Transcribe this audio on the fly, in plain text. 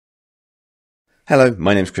Hello,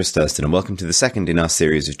 my name's Chris Thurston and welcome to the second in our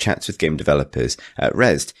series of chats with game developers at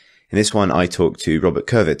Rezzed. In this one, I talk to Robert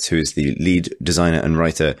Kurvitz, who is the lead designer and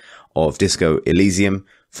writer of Disco Elysium,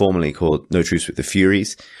 formerly called No Truce with the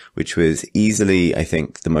Furies, which was easily, I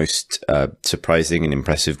think, the most surprising and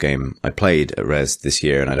impressive game I played at Rezzed this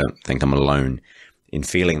year, and I don't think I'm alone in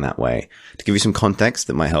feeling that way. To give you some context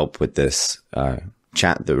that might help with this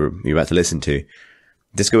chat that you're about to listen to,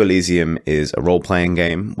 Disco Elysium is a role-playing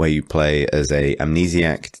game where you play as a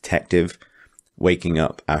amnesiac detective waking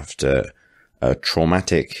up after a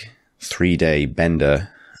traumatic 3-day bender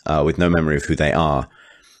with no memory of who they are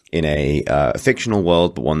in a fictional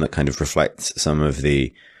world, but one that kind of reflects some of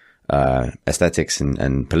the aesthetics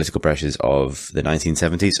and political pressures of the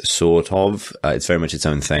 1970s, sort of. It's very much its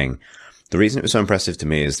own thing. The reason it was so impressive to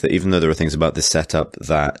me is that even though there are things about this setup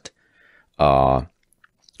that are,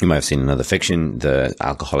 you might have seen in other fiction, the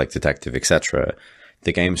alcoholic detective, etc.,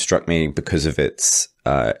 the game struck me because of its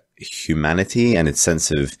humanity and its sense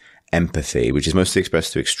of empathy, which is mostly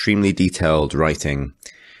expressed through extremely detailed writing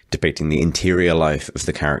depicting the interior life of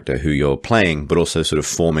the character who you're playing, but also sort of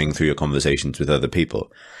forming through your conversations with other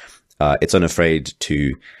people. It's unafraid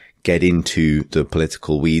to get into the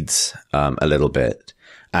political weeds a little bit,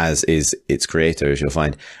 as is its creator, as you'll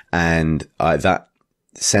find. And that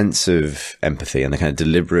sense of empathy and the kind of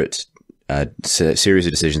deliberate series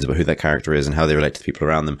of decisions about who that character is and how they relate to the people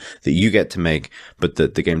around them that you get to make, but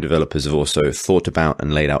that the game developers have also thought about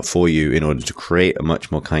and laid out for you in order to create a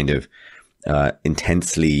much more kind of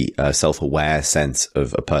intensely self-aware sense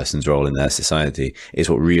of a person's role in their society is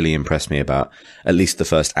what really impressed me about at least the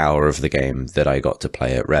first hour of the game that I got to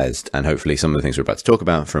play at Rezzed. And hopefully some of the things we're about to talk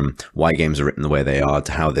about, from why games are written the way they are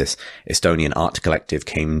to how this Estonian art collective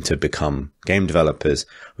came to become game developers,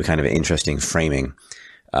 were kind of an interesting framing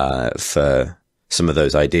for some of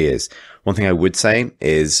those ideas. One thing I would say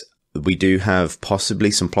is we do have possibly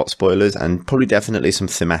some plot spoilers and probably definitely some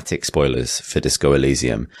thematic spoilers for Disco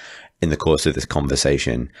Elysium in the course of this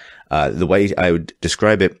conversation. The way I would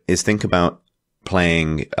describe it is, think about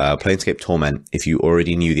playing Planescape Torment if you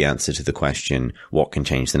already knew the answer to the question, what can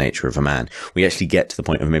change the nature of a man? We actually get to the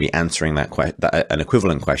point of maybe answering that an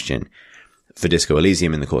equivalent question for Disco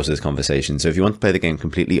Elysium in the course of this conversation. So if you want to play the game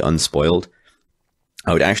completely unspoiled,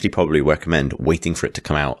 I would actually probably recommend waiting for it to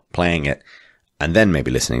come out, playing it, and then maybe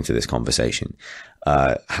listening to this conversation.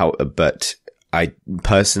 But I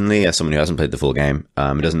personally, as someone who hasn't played the full game,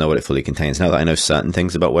 doesn't know what it fully contains, now that I know certain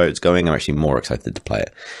things about where it's going, I'm actually more excited to play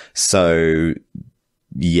it. So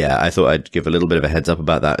yeah, I thought I'd give a little bit of a heads up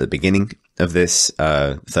about that at the beginning of this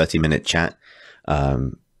 30-minute chat.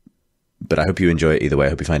 But I hope you enjoy it either way. I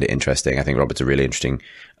hope you find it interesting. I think Robert's a really interesting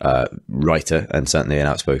writer and certainly an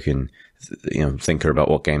outspoken thinker about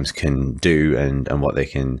what games can do and what they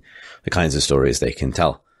can, the kinds of stories they can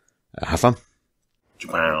tell. Have fun.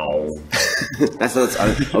 Wow. I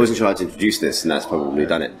wasn't sure how to introduce this, and that's probably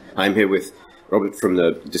done it. I'm here with Robert from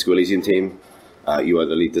the Disco Elysium team. You are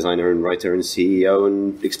the lead designer and writer and CEO,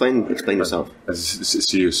 and explain yourself.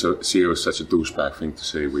 CEO is such a douchebag thing to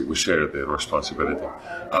say. We share the responsibility.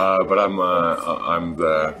 But I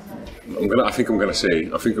think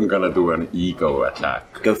I'm gonna do an ego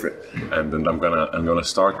attack. Go for it. And then I'm gonna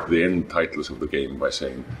start the end titles of the game by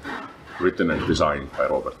saying, written and designed by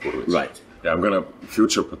Robert Kurvitz. Right. Yeah, I'm gonna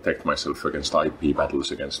future protect myself against IP battles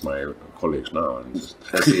against my colleagues now. And just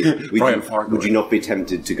would you not be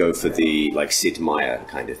tempted to go for the Sid Meier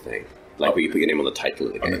kind of thing, where you put your name on the title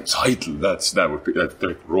of the game? On the title, that would be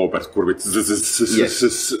like Robert Kurvitz.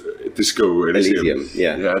 Yes. Disco Elysium.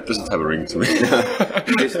 Yeah, it doesn't have a ring to me.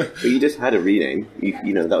 you just had a rename.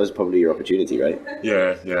 You know that was probably your opportunity, right?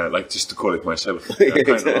 Yeah, just to call it myself. I kind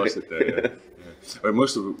of lost it there. Yeah. But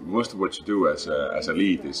most of what you do as a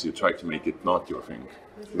lead is you try to make it not your thing.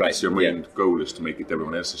 Right. So your main goal is to make it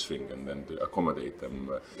everyone else's thing and then to accommodate them.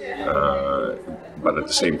 But at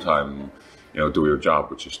the same time, do your job,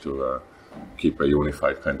 which is to keep a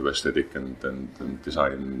unified kind of aesthetic and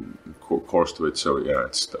design course to it. So yeah,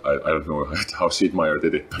 I don't know how Sid Meier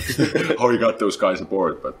did it, how he got those guys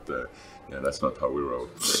aboard, but that's not how we roll.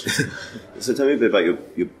 So tell me a bit about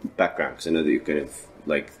your background, because I know that you kind of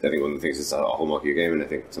I think one of the things is a hallmark of your game, and I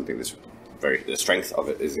think something that's the strength of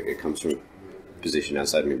it is it comes from a position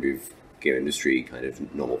outside maybe of game industry kind of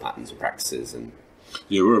normal patterns and practices. And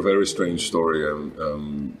yeah, we're a very strange story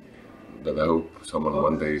that I hope someone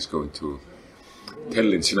one day is going to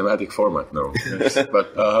tell in cinematic format. No, yes.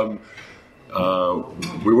 But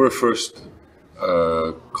we were first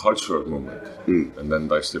cultural movement, and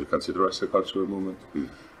then I still consider us a cultural movement.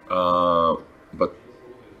 But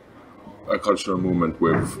a cultural movement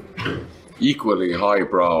with equally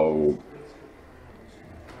highbrow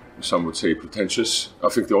some would say pretentious. I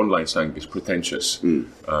think the online slang is pretentious.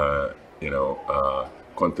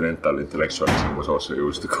 Continental intellectualism was also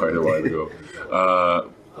used quite a while ago.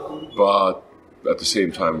 But at the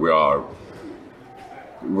same time, we're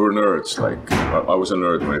nerds. Like I was a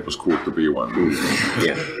nerd when it was cool to be one. And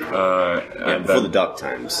before the dark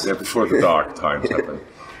times. Yeah, before the dark times happened.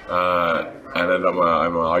 And then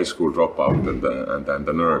I'm a high school dropout, and then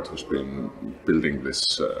the nerd who's been building this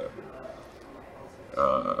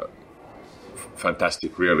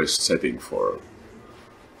fantastic realist setting for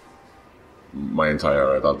my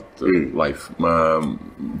entire adult life.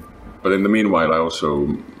 But in the meanwhile,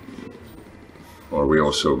 we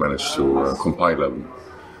also managed to compile a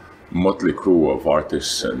motley crew of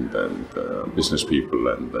artists and business people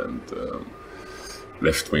and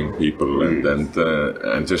left-wing people and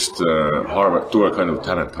just do a kind of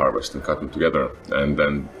talent harvest and cut them together. And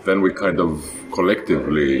then we kind of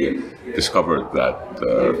collectively discovered that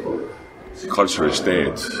culture is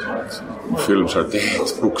dead, films are dead,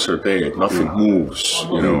 books are dead, nothing moves,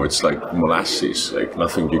 it's like molasses, like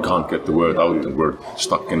nothing, you can't get the word out, and we're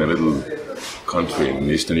stuck in a little country in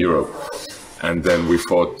Eastern Europe. And then we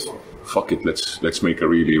thought, fuck it, let's make a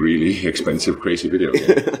really, really expensive, crazy video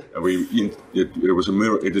game. And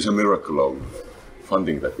it is a miracle of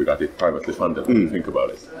funding that we got it privately funded, when you think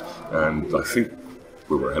about it. And I think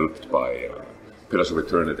we were helped by Pillars of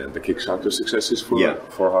Eternity and the Kickstarter successes for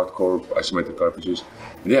hardcore isometric RPGs.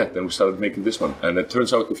 And then we started making this one. And it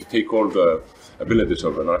turns out if you take all the abilities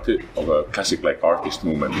of a classic like artist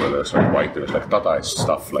movement, where there's like writers, like Dadaist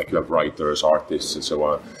stuff, like you have writers, artists, and so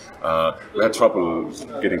on. We had trouble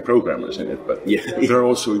getting programmers in it, but there are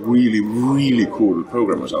also really, really cool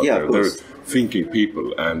programmers out there. They're thinking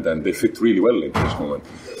people, and they fit really well into this moment.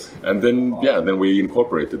 And then we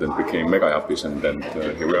incorporated and became mega yappies, and then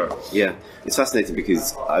here we are. Yeah, it's fascinating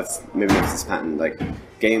because I've maybe noticed this pattern. Like,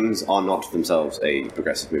 games are not themselves a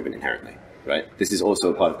progressive movement inherently, right? This is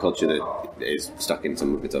also a part of culture that is stuck in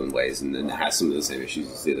some of its own ways, and has some of the same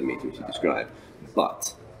issues as the other mediums you described.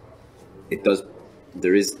 But it does.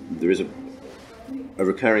 There is a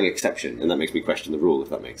recurring exception, and that makes me question the rule, if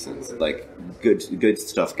that makes sense. Like, good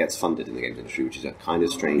stuff gets funded in the games industry, which is a kind of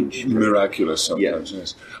strange... Miraculous sometimes,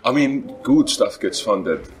 yes. I mean, good stuff gets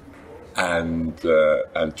funded and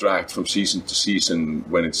dragged from season to season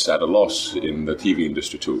when it's at a loss in the TV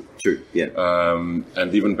industry too. True, yeah.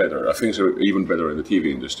 And even better. Things are even better in the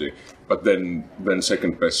TV industry. But then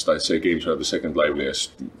second best, I'd say games are the second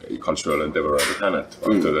liveliest cultural endeavor on the planet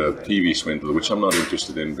after the TV swindle, which I'm not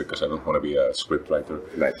interested in because I don't want to be a script writer.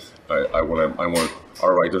 Right.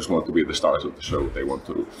 Our writers want to be the stars of the show. They want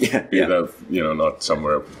to be not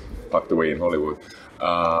somewhere tucked away in Hollywood.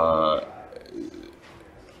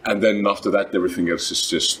 And then after that, everything else is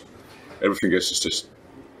just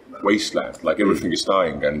wasteland. Like everything is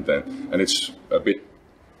dying, and it's a bit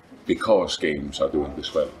because games are doing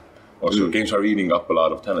this well. Also, games are eating up a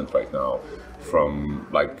lot of talent right now from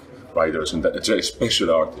like writers and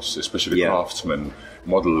especially artists, especially craftsmen,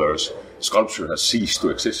 modelers. Sculpture has ceased to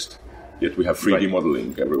exist, yet we have 3D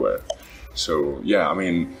modeling everywhere. So I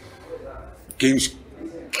mean, games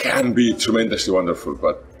can be tremendously wonderful,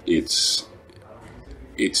 but it's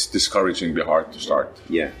discouragingly hard to start.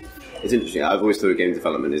 Yeah, it's interesting. I've always thought game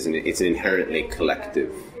development is an inherently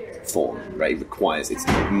collective form, right? It's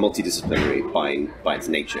multidisciplinary by its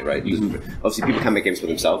nature, right? Obviously, people can make games for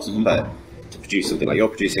themselves, but to produce something like you're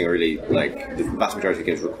producing, really, like the vast majority of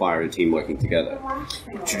games require a team working together.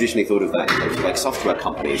 Traditionally thought of that in terms of like software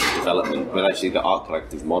companies, development, but actually the art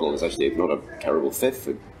collective model is actually not a terrible fit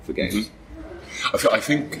for games. I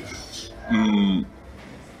think.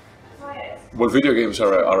 Well, video games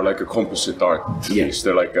are like a composite art piece.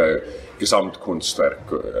 They're like a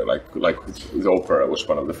Gesamtkunstwerk, like the opera was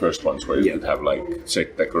one of the first ones where you could have like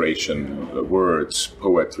set decoration, words,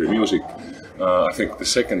 poetry, music. I think the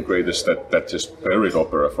second greatest that just buried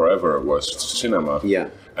opera forever was cinema. Yeah.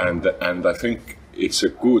 And I think it's a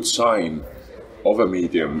good sign of a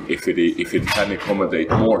medium if it can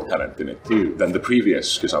accommodate more talent in it than the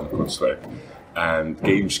previous Gesamtkunstwerk. And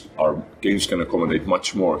games can accommodate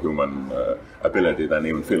much more human ability than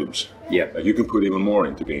even films. Yeah, you can put even more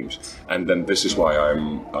into games, and then this is why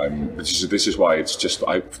this is why it's just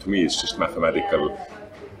to me it's just mathematical.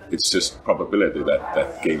 It's just probability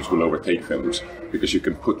that games will overtake films because you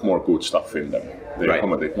can put more good stuff in them. They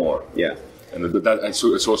accommodate more. Yeah, and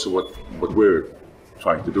it's also what we're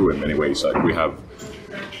trying to do in many ways. Like we have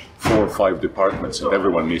 4 or 5 departments, and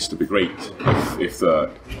everyone needs to be great.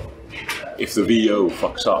 If the VO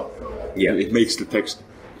fucks up, it makes the text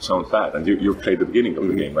sound bad. And you played the beginning of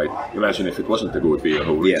the game, right? Imagine if it wasn't a good VO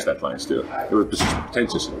who reads that line still. It would just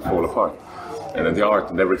pretentious and fall apart. And then the art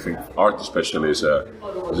and everything, art especially is a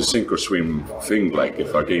sink or swim thing. Like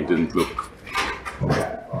if our game didn't look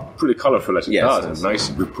pretty colorful as it does and nice,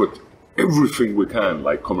 we put everything we can,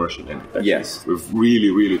 like commercial in it. Yes. We've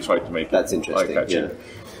really tried to make that's interesting. eye-catching.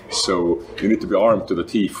 So you need to be armed to the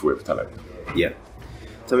teeth with talent. Yeah.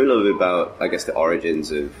 Tell me a little bit about, I guess, the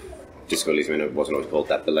origins of Disco Elysium. It wasn't always called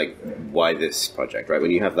that, but like, why this project, right?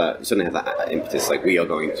 When you have that, you suddenly have that impetus, like, we are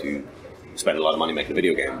going to spend a lot of money making a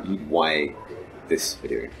video game. Why this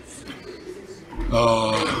video game?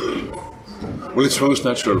 Well, it's most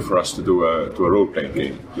natural for us to do a role-playing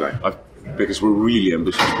game, right? Because we're really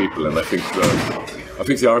ambitious people, and I think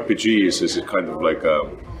the RPG is a kind of like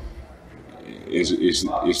is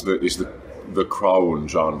the crown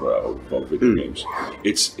genre of video games.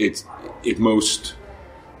 It's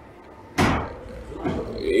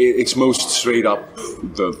most straight up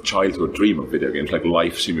the childhood dream of video games, like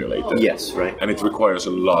life simulator. Yes, right. And it requires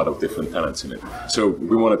a lot of different talents in it. So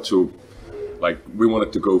we wanted to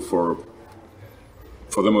go for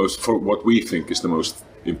what we think is the most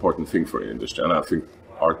important thing for the industry, and I think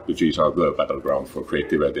RPGs are the battleground for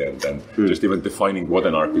creativity, and just even defining what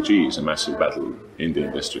an RPG is a massive battle in the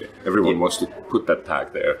industry. Everyone wants to put that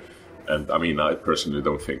tag there, and I mean, I personally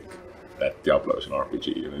don't think that Diablo is an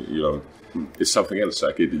RPG. You don't. It's something else.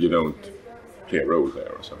 Like you don't play a role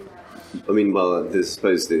there or something. I mean, well, I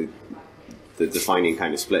suppose the defining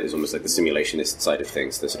kind of split is almost like the simulationist side of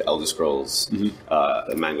things. The sort of Elder Scrolls,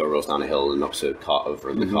 a mango rolls down a hill and knocks a cart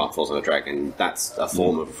over, and the cart falls on a dragon. That's a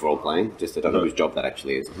form of role playing. Just I don't know whose job that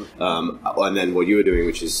actually is. And then what you were doing,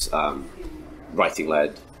 which is writing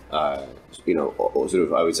led. Or sort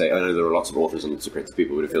of, I would say, I know there are lots of authors and lots of creative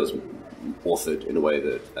people, but it feels authored in a way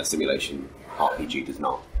that a simulation RPG does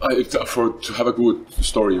not. To have a good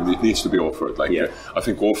story, it needs to be authored. I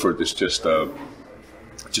think authored is just a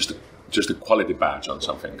quality badge on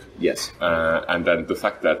something. Yes. And then the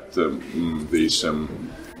fact that these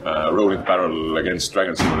rolling barrel against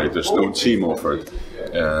dragon simulators don't seem authored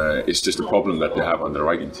is just a problem that they have on the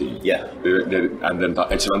writing team. Yeah. And then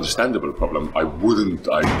it's an understandable problem. I wouldn't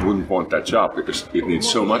want that job because it needs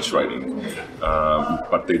so much writing.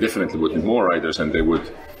 But they definitely would need more writers, and they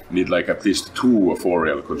would need like at least 2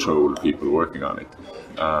 authorial control people working on it.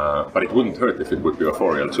 But it wouldn't hurt if it would be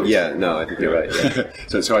authorial too. Yeah, no, I think you're right. Yeah.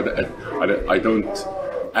 so I don't,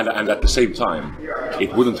 and at the same time,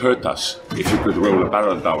 it wouldn't hurt us if you could roll a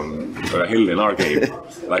barrel down a hill in our game,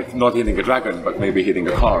 like not hitting a dragon, but maybe hitting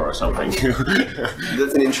a car or something.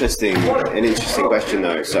 That's an interesting question,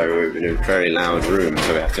 though. So we're in a very loud room,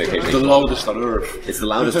 so we have to occasionally. The loudest on Earth. It's the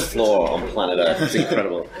loudest floor on planet Earth. It's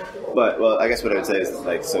incredible. But I guess what I would say is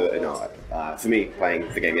like for me, playing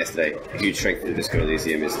the game yesterday, a huge strength of Disco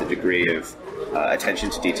Elysium is the degree of attention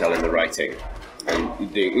to detail in the writing, and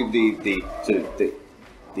the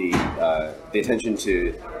attention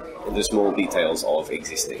to the small details of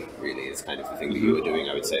existing. Really, is kind of the thing that you were doing.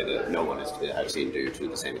 I would say that no one has seen do to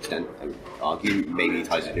the same extent. I would argue maybe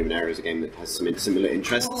Ties of Numenera is a game that has some similar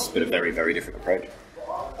interests, but a very, very different approach.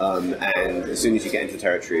 And as soon as you get into the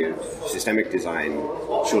territory of systemic design,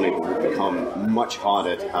 surely it will become much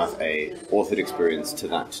harder to have a authored experience to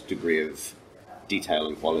that degree of detail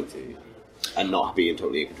and quality, and not be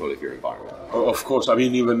totally in control of your environment. Of course, I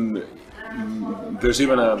mean, there's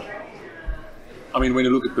even when you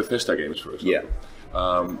look at Bethesda games, for example,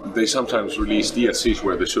 they sometimes release DLCs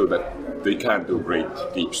where they show that they can do great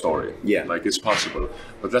deep story. Yeah, like it's possible,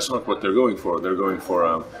 but that's not what they're going for. They're going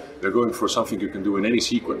for something you can do in any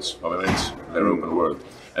sequence of events, their open world,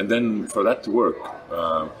 and then for that to work,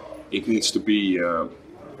 it needs to be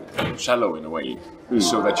shallow in a way,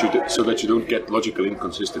 so that you don't get logical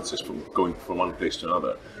inconsistencies from going from one place to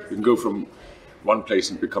another. You can go from one place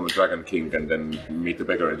and become a dragon king, and then meet a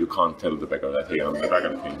beggar, and you can't tell the beggar that, hey, I'm the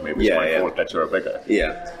dragon king. Maybe it's my fault that you're a beggar.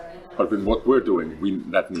 Yeah. But with what we're doing,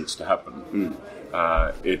 that needs to happen.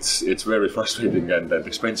 It's very frustrating and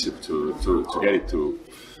expensive to get it to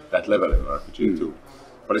that level in an RPG too.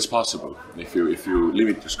 But it's possible if you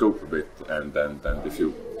limit the scope a bit, and then if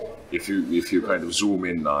you kind of zoom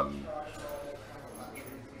in on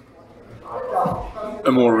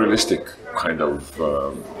a more realistic kind of.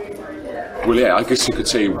 I guess you could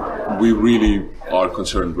say we really are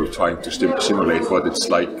concerned with trying to simulate what it's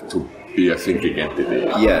like to be a thinking entity.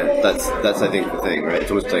 Yeah, that's I think the thing, right? It's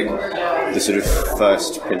almost like the sort of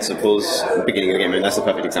first principles at the beginning of the game, and that's a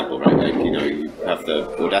perfect example, right? Like, you have the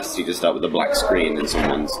audacity to start with a black screen, and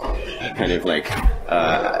someone's kind of like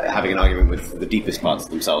having an argument with the deepest parts of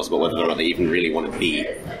themselves about whether or not they even really want to be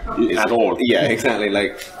at all. Yeah, exactly.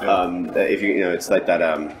 Like if it's like that.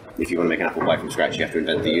 if you want to make an apple pie from scratch, you have to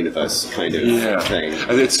invent the universe kind of thing.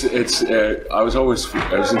 And I was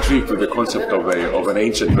intrigued with the concept of an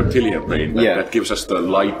ancient reptilian brain that gives us the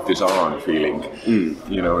light disarm feeling,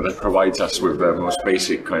 that provides us with the most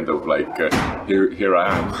basic kind of like, here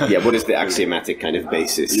I am. What is the axiomatic kind of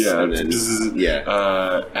basis? And then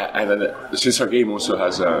since our game also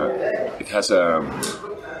has a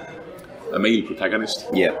male protagonist.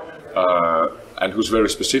 And who's very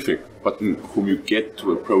specific, but whom you get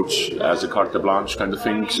to approach as a carte blanche kind of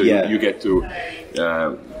thing. So you get to,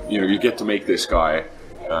 you get to make this guy,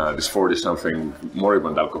 this 40-something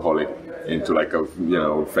moribund alcoholic, into like a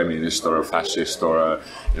feminist or a fascist or a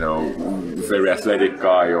very athletic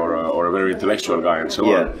guy or a very intellectual guy and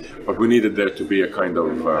so on. But we needed there to be a kind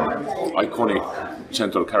of iconic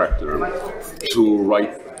central character to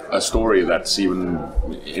write a story that's even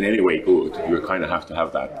in any way good. You kind of have to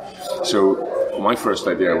have that. So my first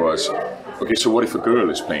idea was, okay, so what if a girl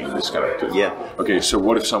is playing this character? Okay, so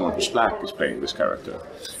what if someone who's black is playing this character?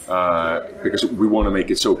 Because we want to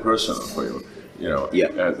make it so personal for you.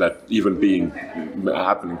 That even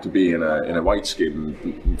happening to be in a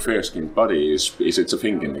white-skinned, fair-skinned body it's a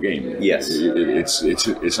thing in the game.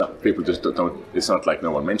 It's not, people just don't. It's not like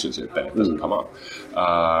no one mentions it, then it doesn't come up.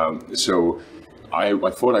 So I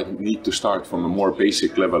thought I need to start from a more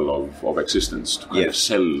basic level of existence to kind of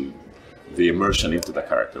sell the immersion into the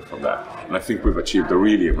character from that. And I think we've achieved a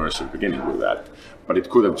really immersive beginning with that. But it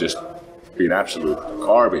could have just been absolute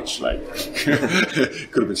garbage, like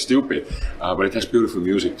could have been stupid. But it has beautiful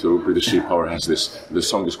music too. British Sea Power has the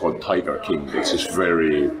song is called Tiger King. It's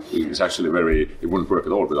actually very, it wouldn't work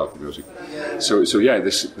at all without the music. So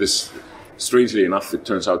this strangely enough, it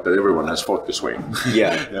turns out that everyone has fought this way.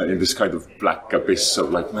 In this kind of black abyss of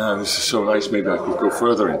like, man, this is so nice, maybe I could go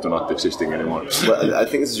further into not existing anymore. Well, I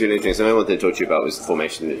think this is really interesting. Something I wanted to talk to you about was the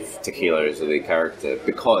formation of Tequila as the character,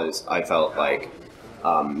 because I felt like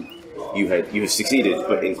you have succeeded,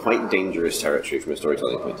 but in quite dangerous territory from a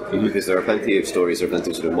storytelling point of view, because there are plenty of stories, there are plenty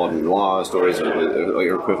of sort of modern noir stories, or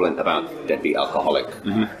your equivalent about deadbeat alcoholic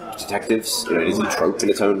detectives. It is a trope in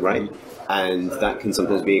its own right. And that can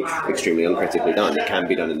sometimes be extremely uncritically done. It can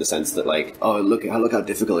be done in the sense that, like, oh, look how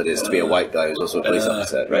difficult it is to be a white guy who's also a police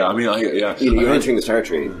officer, right? You're entering this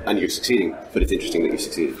territory and you're succeeding, but it's interesting that you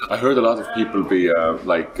succeeded. I heard a lot of people be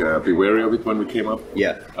wary of it when we came up.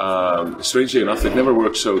 Strangely enough, it never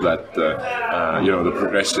works so that the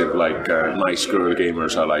progressive, nice girl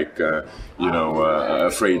gamers are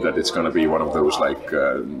afraid that it's going to be one of those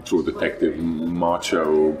True Detective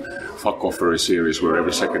macho fuck-offery series where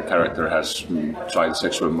every second character has child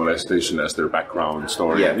sexual molestation as their background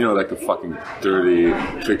story. Like the fucking dirty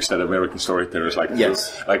tricks that American storytellers like to do.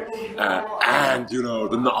 And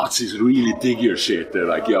the Nazis really dig your shit. They're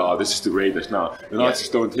like, yeah, this is the greatest now. The Nazis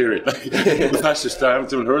don't hear it. The fascists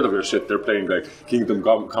haven't even heard of your shit. They're playing Kingdom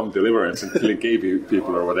Come Deliverance and killing gay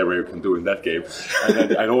people or whatever you can do in that game.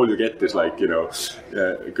 And all you get is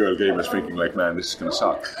girl gamers thinking like, man, this is gonna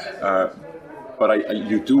suck. But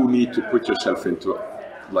you do need to put yourself into,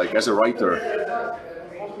 as a writer,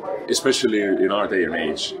 especially in our day and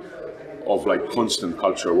age of constant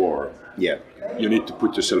culture war. You need to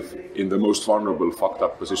put yourself in the most vulnerable, fucked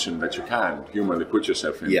up position that you can humanly put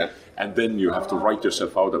yourself in. And then you have to write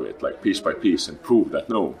yourself out of it, piece by piece, and prove that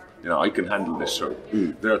no, I can handle this. So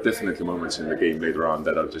there are definitely moments in the game later on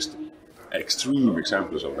that are just extreme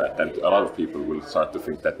examples of that, and a lot of people will start to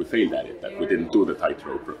think that we failed at it, that we didn't do the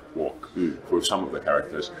tightrope walk for some of the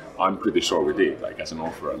characters. I'm pretty sure we did, as an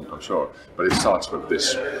author, I'm sure. But it starts with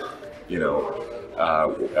this, I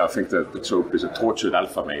think that the trope is a tortured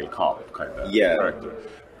alpha male cop kind of character.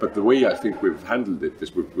 But the way I think we've handled it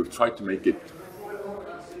is we've tried to make it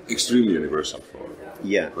extremely universal for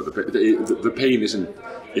the pain isn't.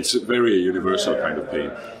 It's a very universal kind of pain,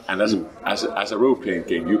 and as a role-playing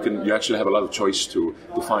game, you actually have a lot of choice to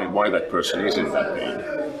define why that person is in that pain.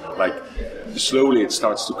 Slowly it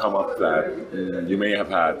starts to come up that you may have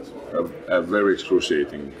had a very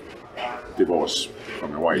excruciating divorce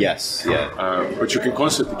from your wife. But you can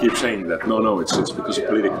constantly keep saying that no, it's because of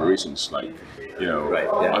political reasons.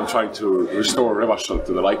 I'm trying to restore Rezzed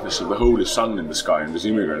to the likeness of the holy sun in the sky, and these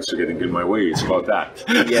immigrants are getting in my way. It's about that.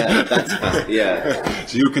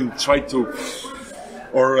 So you can try to,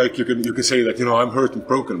 or you can say that I'm hurt and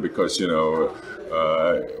broken because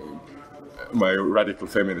my radical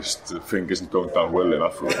feminist thing isn't going down well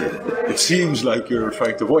enough. It seems like you're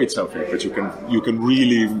trying to avoid something, but you can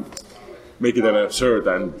really make it an absurd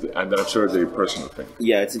and an absurdly personal thing.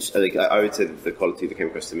 It's interesting. I would say that the quality that came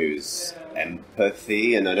across to me was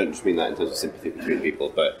empathy, and I don't just mean that in terms of sympathy between people,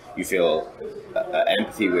 but you feel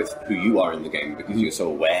empathy with who you are in the game because you're so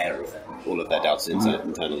aware of all of their doubts into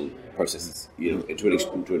internal processes, you know,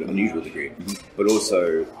 to an unusual degree. But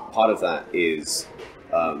also part of that is,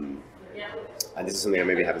 and this is something I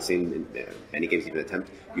maybe haven't seen in any games even attempt,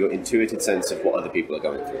 your intuitive sense of what other people are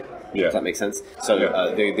going through. Yeah. Does that make sense? So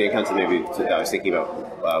the encounter maybe that I was thinking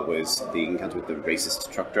about was the encounter with the racist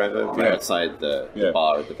truck driver right outside the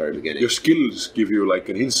bar at the very beginning. Your skills give you like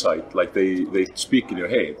an insight, like they speak in your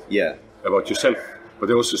head about yourself, but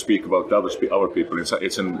they also speak about the other people.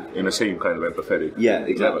 It's in the same kind of empathetic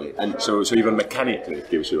exactly. level. And so even mechanically it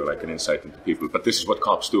gives you like an insight into people. But this is what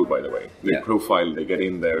cops do, by the way. They profile, they get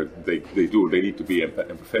in there, they need to be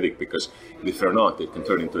empathetic, because if they're not, it can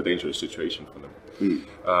turn into a dangerous situation for them.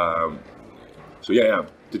 So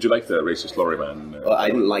did you like the racist lorryman? Well, I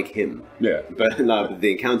didn't like him. Yeah. But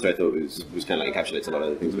the encounter I thought was kind of like encapsulates a lot of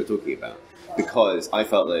the things we're talking about. Because I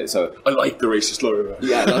felt like, I like the racist lorryman.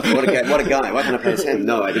 Yeah, what a guy. Why can't I play as him?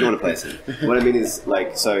 No, I didn't want to play as him. What I mean is,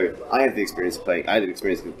 like, so I had the experience of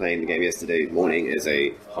playing the game yesterday morning as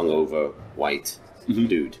a hungover white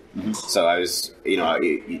dude. So I was, you know, I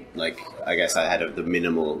guess I had the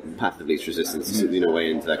minimal path of least resistance,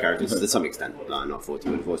 way into that character to some extent. Not 40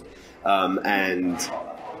 but forced. And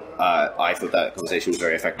I thought that conversation was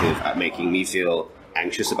very effective at making me feel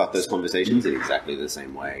anxious about those conversations in exactly the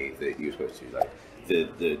same way that you were supposed to. Like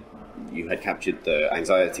you had captured the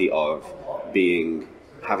anxiety of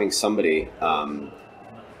having somebody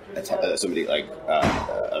like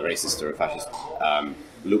a racist or a fascist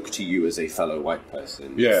look to you as a fellow white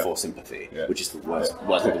person for sympathy, which is the worst.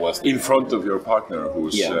 Was the worst in front of your partner,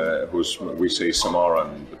 who's we say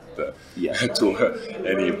Samaran, but to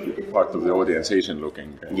any part of the audience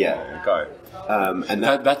Asian-looking guy. And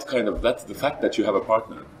that's the fact that you have a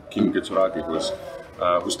partner, Kim Kitsuragi, who's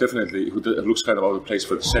definitely who looks kind of out of place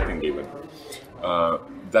for the setting even.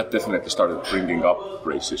 That definitely started bringing up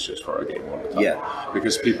race issues for our game all the time.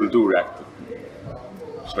 Because people do react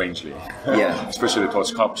strangely. Especially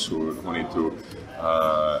towards cops who need to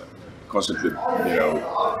constantly,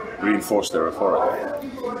 reinforce their authority.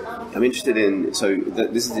 I'm interested in. This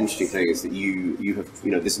is the interesting thing is that you have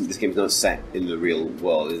this game is not set in the real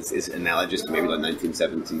world. It's analogous to maybe like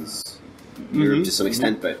 1970s Europe to some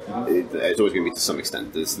extent, but it's always going to be to some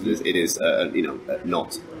extent. It is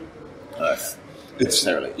not Earth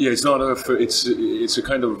necessarily. It's not Earth. It's a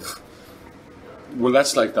kind of. Well,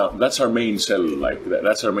 that's like that. That's our main cell. Like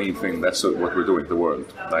that's our main thing. That's what we're doing. The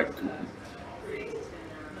world. Like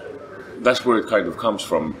that's where it kind of comes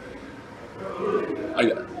from.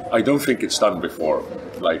 I don't think it's done before.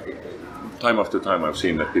 Like time after time, I've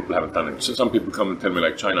seen that people haven't done it. So some people come and tell me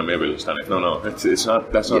like China maybe has done it. No, it's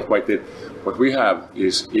not. That's not quite it. What we have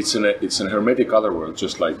is it's an hermetic otherworld,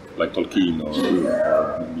 just like Tolkien or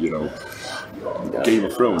Game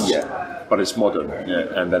of Thrones. But it's modern,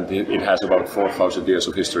 and then it has about 4,000 years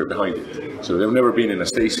of history behind it. So they've never been in a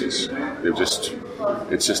stasis.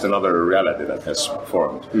 It's just another reality that has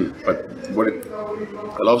formed. But what it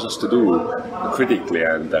allows us to do critically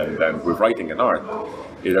and with writing and art,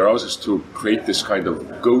 it allows us to create this kind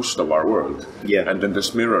of ghost of our world, and then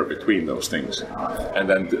this mirror between those things. And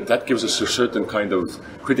then that gives us a certain kind of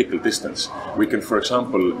critical distance. We can, for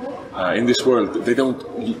example, in this world, they don't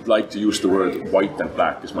like to use the word white and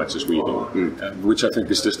black as much as we do, which I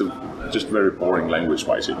think is just very boring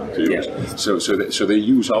language-wise even to use. So they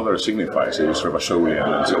use other signifiers, they use Ravasholian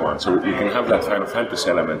and so on. So you can have that kind of fantasy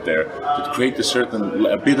element there to create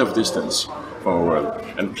a bit of distance from our world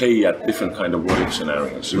and play at different kind of what-if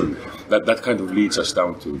scenarios. So that kind of leads us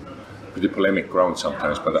down to pretty polemic ground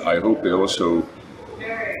sometimes, but I hope it also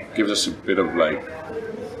gives us a bit of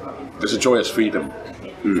there's a joyous freedom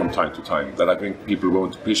from time to time that I think people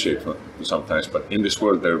won't appreciate sometimes, but in this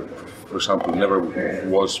world there, for example, never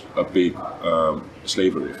was a big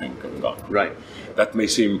slavery thing going on. Right. That may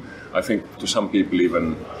seem, I think, to some people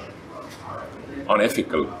even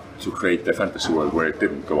unethical to create a fantasy world where it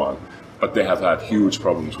didn't go on. But they have had huge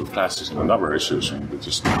problems with classism and other issues, and with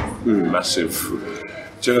just massive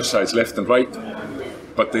genocides left and right.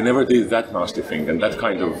 But they never did that nasty thing, and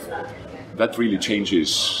that really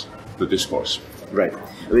changes the discourse. Right.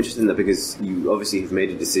 I'm interested in that because you obviously have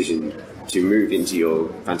made a decision to move into your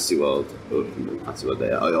fantasy world, or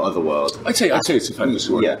other world. I'd say it's a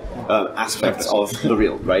fantasy world. Aspects of the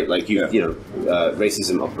real, right? Like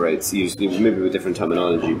racism operates usually maybe with different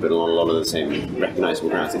terminology, but on a lot of the same recognizable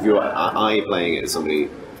grounds. If you're playing it as somebody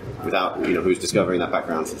without who's discovering that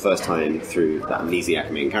background for the first time through that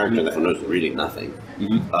amnesiac main character, and therefore knows really nothing.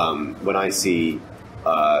 When I see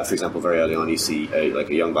for example, very early on, you see like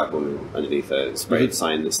a young black woman underneath a sprayed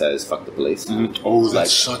sign that says "fuck the police." Oh,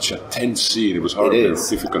 that's such a tense scene. It was horribly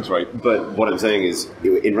difficult to write. But what I'm saying is,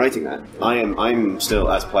 in writing that, I'm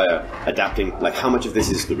still as player adapting. Like, how much of this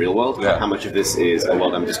is the real world? How much of this is a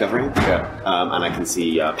world I'm discovering? And I can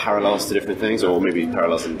see parallels to different things, or maybe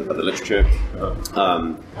parallels in the literature.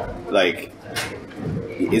 Like,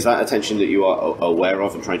 is that a tension that you are aware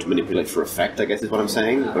of and trying to manipulate for effect, I guess is what I'm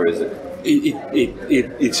saying? Or is it?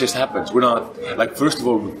 It just happens. We're not, like, first of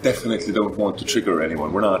all, we definitely don't want to trigger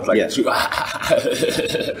anyone. We're not, like,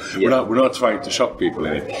 we're not trying to shock people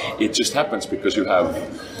in it. It just happens because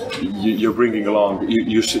you're bringing along,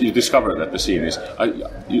 you discover that the scene is,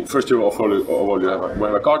 first of all, we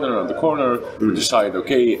have a gardener on the corner. We decide,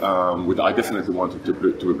 okay, I definitely wanted to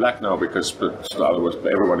be black now because otherwise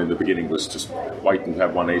everyone in the beginning was just white and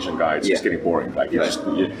have one Asian guy. It's just getting boring. Like, as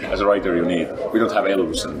a writer, we don't have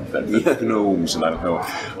elves and gnomes and I don't know,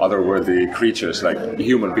 otherworldly creatures. Like,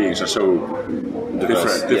 human beings are so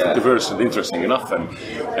diverse and interesting enough, and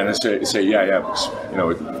I say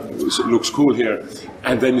because, it looks cool here,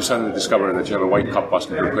 and then you suddenly discover that you have a white cop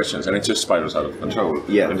asking you questions, and it just spirals out of control. And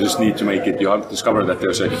you just need to make it. You have to discover that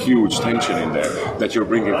there's a huge tension in there that you're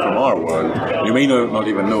bringing from our world. You may not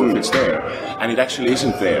even know if it's there, and it actually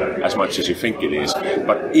isn't there as much as you think it is.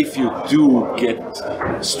 But if you do get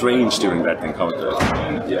strange during that encounter,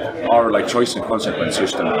 our like choice and consequence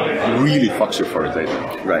system really fucks you for it later.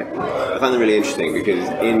 Right. I find that really interesting because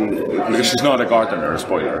she's not a gardener.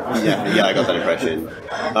 Spoiler. Yeah, I got that impression.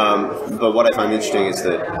 But what I find interesting is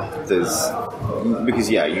that because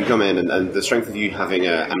you come in and the strength of you having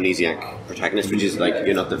an amnesiac protagonist, which is like,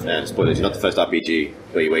 you're not the spoilers, you're not the first RPG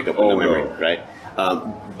where you wake up with no memory, right?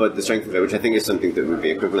 But the strength of it, which I think is something that would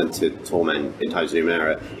be equivalent to Torment in Tides of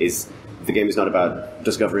Numenera, is the game is not about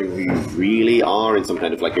discovering who you really are in some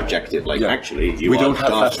kind of like objective. Like, actually, we don't have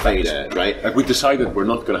Darth Vader, right? Like, we decided we're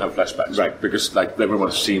not going to have flashbacks, right? Because like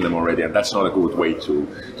everyone's seen them already, and that's not a good way to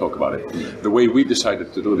talk about it. The way we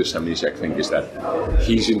decided to do this amnesiac thing is that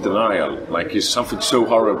he's in denial. Like, he's something so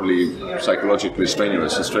horribly psychologically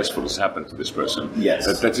strenuous and stressful has happened to this person.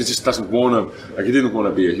 That he just doesn't want to. Like, he didn't want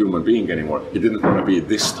to be a human being anymore. He didn't want to be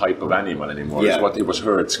this type of animal anymore. It's what he was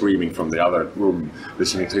heard screaming from the other room,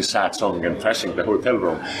 listening to his sad song and trashing the hotel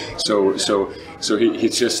room. So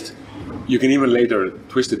he's just. You can even later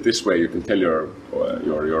twist it this way. You can tell your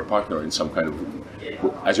partner in some kind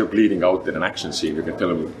of, as you're bleeding out in an action scene, you can tell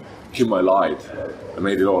him, "Kim, I lied. I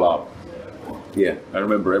made it all up. I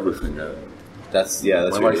remember everything." That's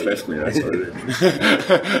my wife left me. That's what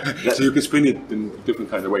it is. So you can spin it in different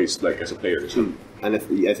kind of ways, like as a player. So. And I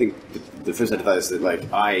think the first side of that is that,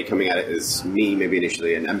 like, I coming at it as me maybe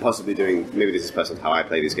initially, and possibly doing, maybe this is personal how I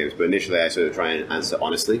play these games, but initially I sort of try and answer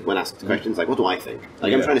honestly when asked questions, like, what do I think?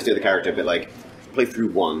 Like, I'm trying to steer the character, but like,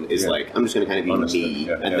 playthrough one is like, I'm just going to kind of be me,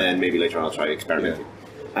 and then maybe later on I'll try experimenting.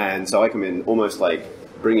 And so I come in almost like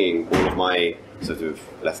bringing all of my sort of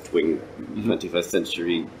left-wing 21st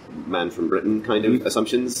century man from Britain kind of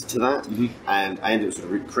assumptions to that, and I ended up sort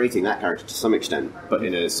of recreating that character to some extent, but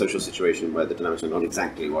in a social situation where the dynamics are not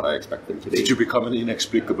exactly what I expect them to be. Did you become an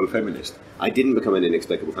inexplicable feminist? I didn't become an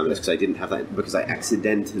inexplicable feminist because I didn't have that, because I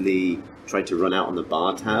accidentally tried to run out on the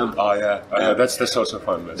bar tab. That's also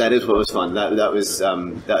fun. That is what was fun. That was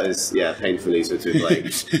painfully sort of like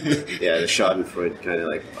the Schadenfreude kind of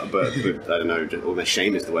like, but I don't know, almost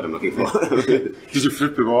shame is the word I'm looking for. Did you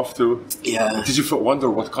flip him off too? Yeah. Did you wonder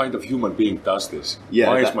what kind of human being does this?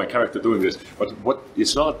 Why is my character doing this? But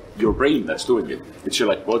it's not your brain that's doing it. It's your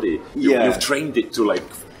like body. You've trained it to like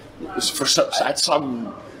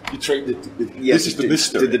you trained it. This is the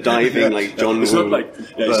Mister. Did the diving like John? It's not like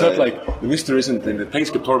the Mister isn't in the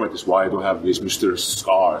Planescape Torment is why I don't have these mysterious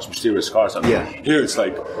scars on me. Here it's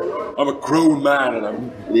like I'm a grown man and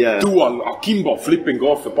I'm do a Kimbo flipping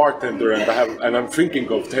off a bartender and I'm thinking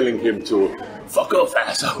of telling him to fuck off,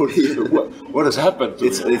 asshole. What has happened to me?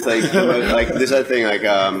 It's like this other thing. Like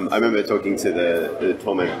I remember talking to the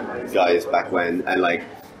Torment guys back when, and like.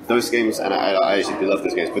 Those games, and I actually love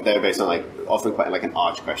those games, but they're based on like often quite like an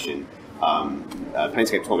arch question.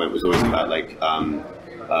 Planescape Torment was always about like,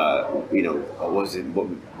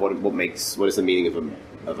 what is the meaning of a man?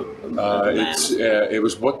 It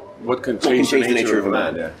was what what can change the nature of a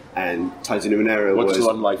man? Yeah. And Tides of Numenera was what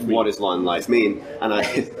does one life mean? And I,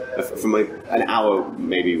 from an hour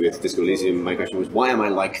maybe with Disco Elysium, my question was, why am I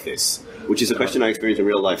like this? Which is a question I experience in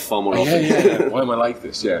real life far more often. Yeah. Why am I like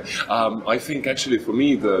this? Yeah. I think actually for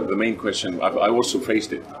me the main question, I also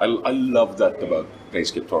phrased it. I love that about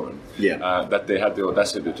Planescape Torment. Yeah. That they had the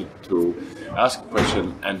audacity to ask a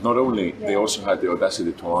question, and not only they also had the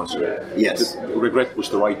audacity to answer it. Yes. Regret was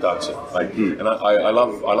the right answer. And I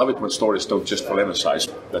love it when stories don't just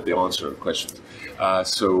polemize that they answer questions.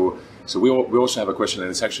 So we also have a question,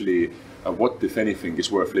 and it's actually what, if anything,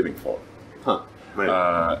 is worth living for. Huh.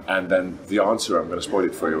 Right. And then the answer, I'm going to spoil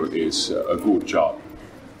it for you, is a good job.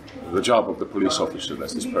 The job of the police officer that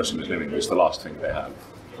this person is living is the last thing they have.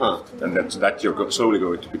 Huh. And that you're slowly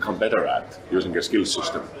going to become better at using a skill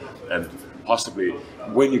system. And possibly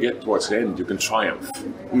when you get towards the end, you can triumph.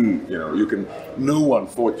 You can. No one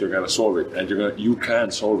thought you're going to solve it, and you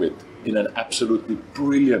can solve it in an absolutely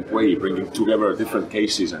brilliant way, bringing together different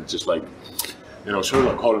cases and just like,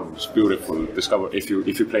 Sherlock Holmes, beautiful discover if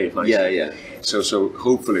you play it nicely. Yeah. So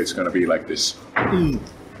hopefully it's going to be like this.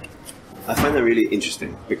 I find that really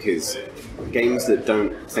interesting because games that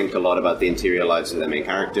don't think a lot about the interior lives of their main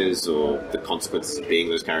characters or the consequences of being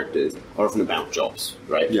those characters are often about jobs,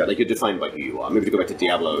 right? Yeah. Like you're defined by who you are. Maybe to go back to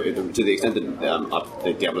Diablo, to the extent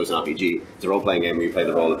that Diablo is an RPG, it's a role-playing game where you play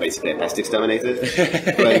the role of basically a pest exterminator,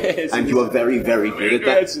 right? And you are very, very good at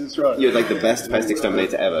that. That's right. You're like the best pest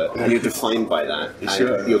exterminator ever, and you're defined by that.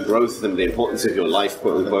 And your growth and the importance of your life,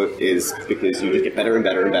 quote unquote, is because you just get better and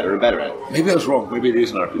better and better and better at it. Maybe I was wrong. Maybe it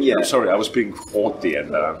is an RPG. Yeah. I'm sorry, I was being haughty and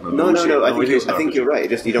No. I think you're right.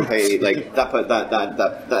 Just you don't pay like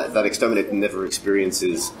that exterminator never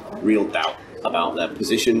experiences real doubt about their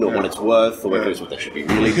position or what it's worth, or whether it's what they should be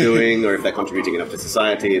really doing, or if they're contributing enough to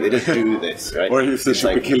society. They just do this, right? Or if they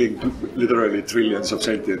should be killing literally trillions of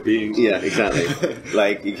sentient beings. Yeah, exactly.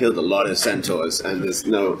 Like you killed a lot of centaurs, and there's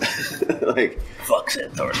no fuck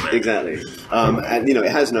centaurs, man. Exactly. And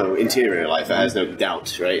it has no interior life. It has no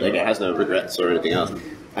doubt, right? Like it has no regrets or anything else.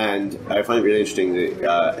 And I find it really interesting that,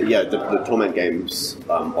 the Torment games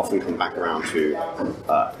often come back around to,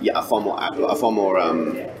 a far more.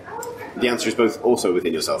 The answer is both also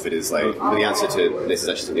within yourself. It is like the answer to this is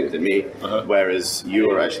actually something within me, whereas you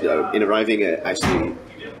are actually in arriving at actually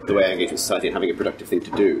the way I engage with society and having a productive thing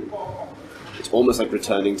to do. It's almost like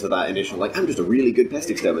returning to that initial, like I'm just a really good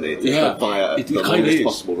pest exterminator, via the longest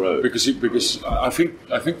possible road. Because I think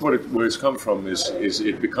where it's come from is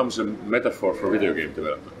it becomes a metaphor for video game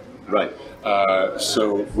development. Right.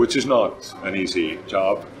 Which is not an easy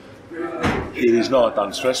job. It is not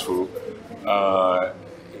unstressful.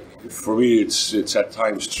 For me, it's at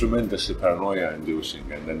times tremendously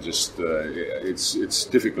paranoia-inducing, and then just it's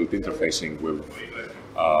difficult interfacing with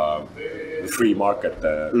the free market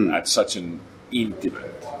at such an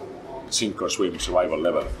intimate sink or swim survival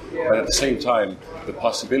level. But at the same time, the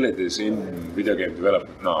possibilities in video game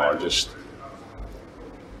development now are just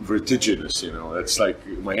vertiginous. It's like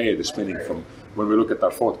my head is spinning from when we look at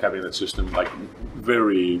our thought cabinet system, like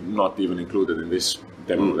very not even included in this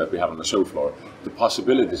demo that we have on the show floor. The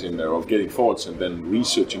possibilities in there of getting thoughts and then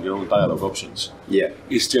researching your own dialogue options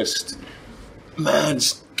is just, man,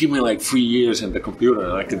 just give me like 3 years and the computer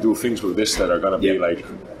and I can do things with this that are gonna be like,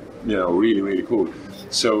 really, really cool.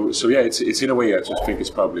 So it's in a way I just think it's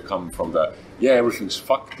probably come from everything's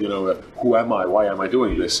fucked, who am I, why am I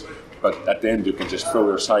doing this? But at the end you can just throw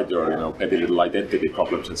aside your, petty little identity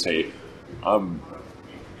problems and say, I'm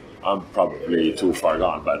probably too far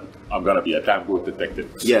gone, but I'm gonna be a damn good detective.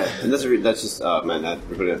 Yeah, and that's just man,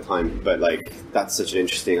 we're running out of time. But like, that's such an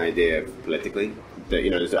interesting idea politically. That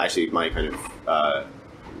there's actually my kind of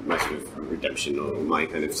my sort of redemption or my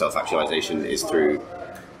kind of self-actualization is through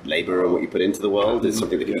labor and what you put into the world. Is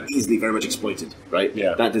something that can be easily very much exploited, right?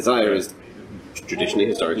 Yeah. That desire is traditionally,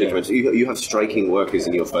 historically, you have striking workers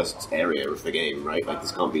in your first area of the game, right? Like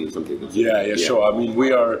this can't be something that's... Yeah, sure. I mean,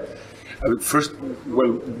 we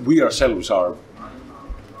ourselves are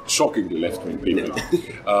shockingly left-wing people,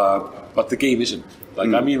 but the game isn't.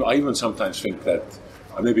 Like, I mean, I even sometimes think that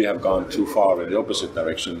I maybe have gone too far in the opposite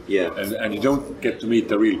direction, and you don't get to meet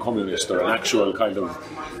the real communist or an actual kind of,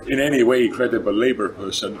 in any way, credible labor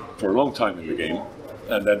person for a long time in the game.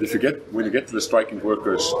 And then when you get to the striking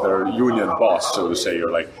workers, their union boss, so to say, or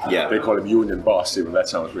like they call him union boss, even that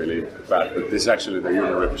sounds really bad, but this is actually the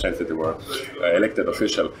union representative or elected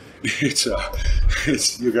official. It's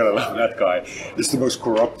you gotta love that guy. It's the most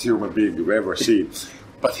corrupt human being you've ever seen.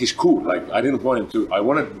 but he's cool. Like, I didn't want him to. I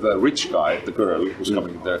wanted the rich guy, the girl who's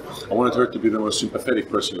coming there. I wanted her to be the most sympathetic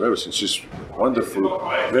person you've ever seen. She's wonderful,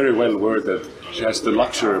 very well worded. She has the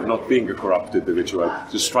luxury of not being a corrupt individual.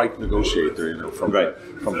 She's a strike negotiator, you know, from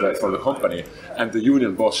the company. And the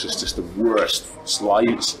union boss is just the worst,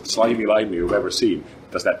 slimy limey you've ever seen.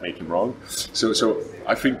 Does that make him wrong? So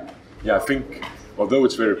I think, although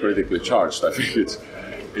it's very politically charged, I think it's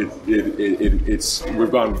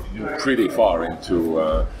we've gone pretty far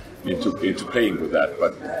into playing with that.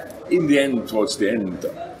 But in the end, towards the end,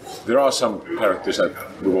 there are some characters that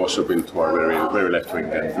we've also built who are very, very left-wing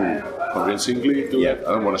and convincingly do it.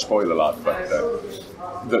 I don't want to spoil a lot, but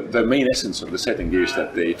the main essence of the setting is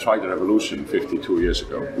that they tried a revolution 52 years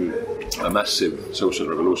ago, a massive social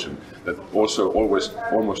revolution that also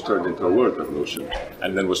almost turned into a world revolution,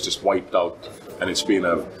 and then was just wiped out. And it's been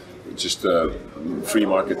just a free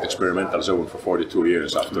market experimental zone for 42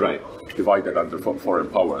 years after divided under foreign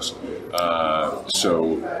powers.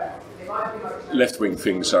 So left-wing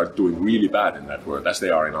things are doing really bad in that world, as they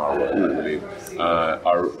are in our world, I believe,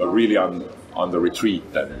 are really on the retreat,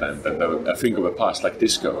 and I think of a past like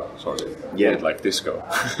disco, like disco.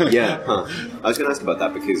 I was going to ask about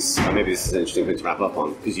that because maybe this is an interesting thing to wrap up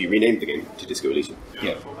on, because you renamed the game to Disco Elysium.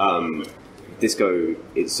 Disco,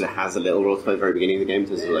 it has a little role to play at the very beginning of the game,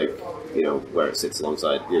 because like, you know, where it sits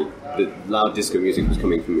alongside, you know, the loud disco music was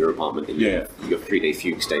coming from your apartment in your 3-day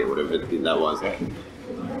fugue state or whatever that was.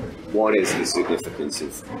 What is the significance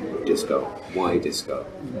of disco? Why disco?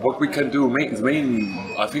 What we can do, the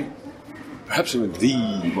main, I think, perhaps even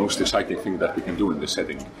the most exciting thing that we can do in this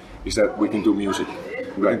setting is that we can do music.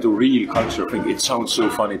 We can do real culture thing. It sounds so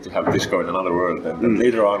funny to have disco in another world, and then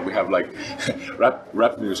later on we have like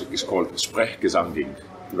rap music is called Sprechgesanging.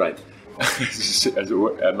 Right. A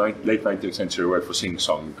late 19th century word for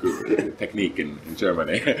sing-song technique in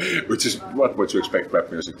Germany, which is what you expect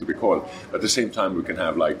rap music to be called. At the same time, we can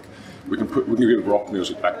have we can give rock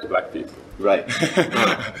music back to black people. Right.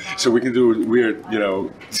 So we can do weird, you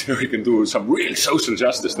know, we can do some real social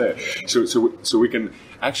justice there. So we can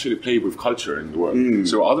actually play with culture in the world.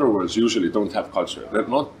 So other worlds usually don't have culture. They're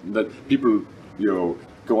not that people, you know,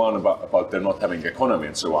 go on about them not having economy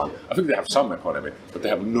and so on. I think they have some economy, but they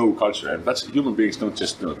have no culture. And that's, human beings don't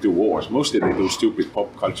just, you know, do wars. Mostly they do stupid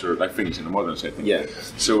pop culture like things in a modern setting.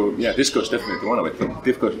 So disco is definitely one of it.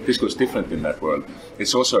 Disco is different in that world.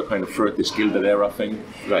 It's also a kind of 30s Gilded Era thing.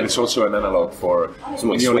 And it's also an analog for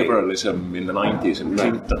neoliberalism in the 90s and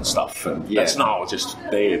Clinton stuff. And that's now just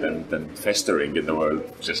dead and festering in the world,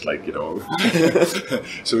 just like, you know.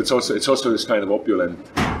 So it's also this kind of opulent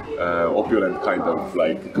kind of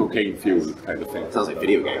like cocaine fueled kind of thing. Sounds like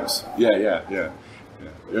video games.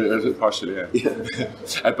 Partially,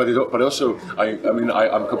 but also,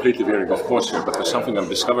 I'm completely veering off course here, but there's something I've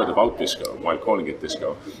discovered about disco while calling it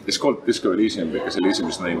disco. It's called Disco Elysium because Elysium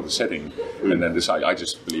is the name of the setting, and then I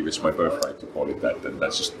just believe it's my birthright to call it that, and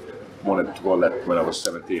that's just wanted to call that when I was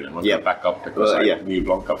 17 and wanted to back up because Neil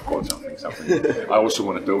Blomkamp called something. I also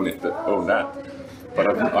wanted to own that. But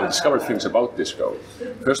I've discovered things about disco.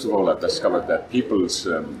 First of all, I've discovered that people's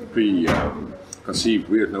preconceived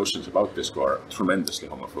weird notions about disco are tremendously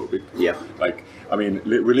homophobic.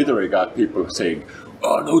 We literally got people saying,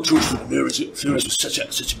 "Oh, no truth for the Mirrors was such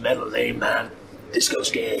a metal name, man. Disco's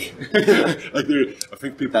gay." I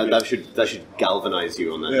think people that should galvanize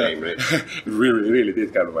you on that name, right? It really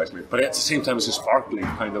did galvanize me. But at the same time, it's a sparkling,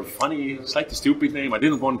 kind of funny, slightly stupid name. I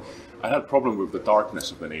had a problem with the darkness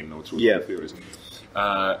of the name, No Truth for the Theories.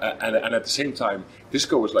 And at the same time,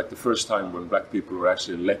 disco was like the first time when black people were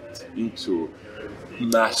actually let into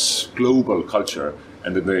mass global culture,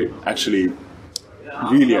 and that they actually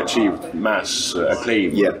really achieved mass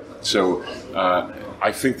acclaim. So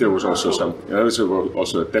I think there was also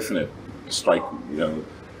also a definite strike, you know,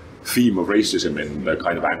 theme of racism in the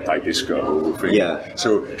kind of anti-disco thing.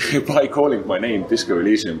 So by calling my name Disco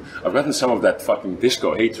Elysium, I've gotten some of that fucking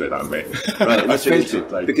disco hatred on me. Right, that's it,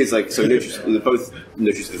 because both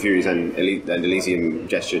No Truth for the Theories and Elysium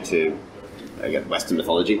gesture to Western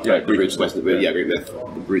mythology. Greek roots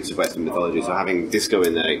of Western mythology. So having disco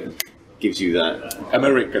in there gives you that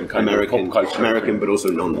American pop culture, American but also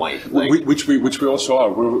non-white, which we also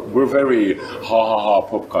are. We're very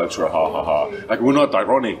pop culture, Like we're not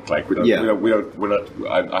ironic. Like we don't.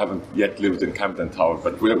 I haven't yet lived in Camden Tower,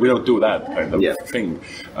 but we don't do that kind of thing.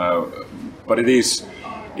 But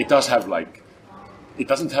it does have like. It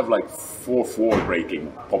doesn't have like fourth wall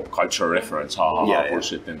breaking pop culture reference,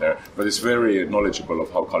 bullshit in there, but it's very knowledgeable of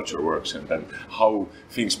how culture works and then how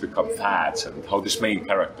things become fads and how this main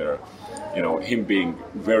character, you know, him being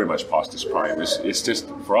very much past his prime is just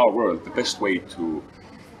for our world the best way to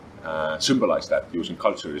symbolize that using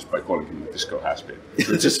culture is by calling him the disco has-been.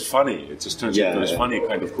 So it's just funny. It just turns into this funny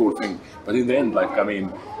kind of cool thing. But in the end, like, I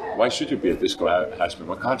mean, why should you be a disco has-been?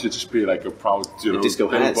 Why can't you just be like a proud, disco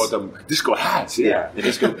hats? Disco hats, yeah. The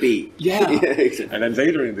disco beat. Yeah. And then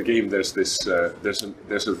later in the game, there's this,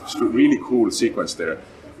 there's a really cool sequence there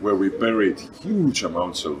where we buried huge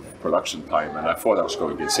amounts of production time, and I thought I was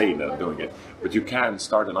going insane that I'm doing it. But you can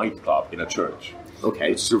start a nightclub in a church. Okay.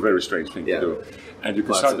 Which is a very strange thing to do. And you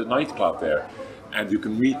can start a nightclub there, and you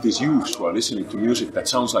can meet these youths who are listening to music that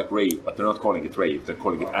sounds like rave, but they're not calling it rave, they're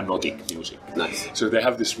calling it anodic music. Nice. So they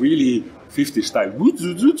have this really 50s style,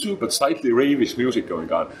 but slightly ravish music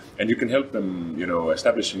going on, and you can help them, you know,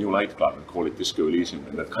 establish a new nightclub and call it Disco Elysium,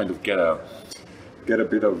 and that kind of get a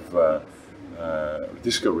bit of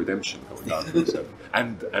disco redemption going on.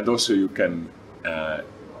 And also you can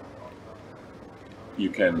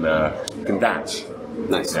dance.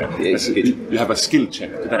 Nice. Yeah. Good. You have a skill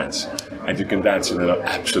check to dance, and you can dance in an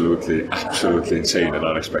absolutely insane and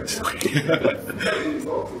unexpected way.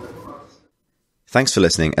 Thanks for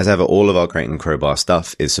listening. As ever, all of our Crate and Crowbar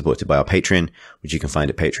stuff is supported by our Patreon, which you can find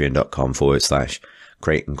at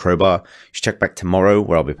patreon.com/Crate and Crowbar. You should check back tomorrow,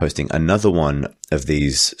 where I'll be posting another one of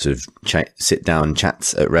these sort of sit-down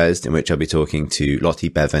chats at Rezzed, in which I'll be talking to Lottie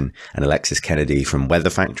Bevan and Alexis Kennedy from Weather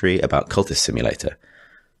Factory about Cultist Simulator.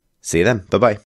 See you then. Bye-bye.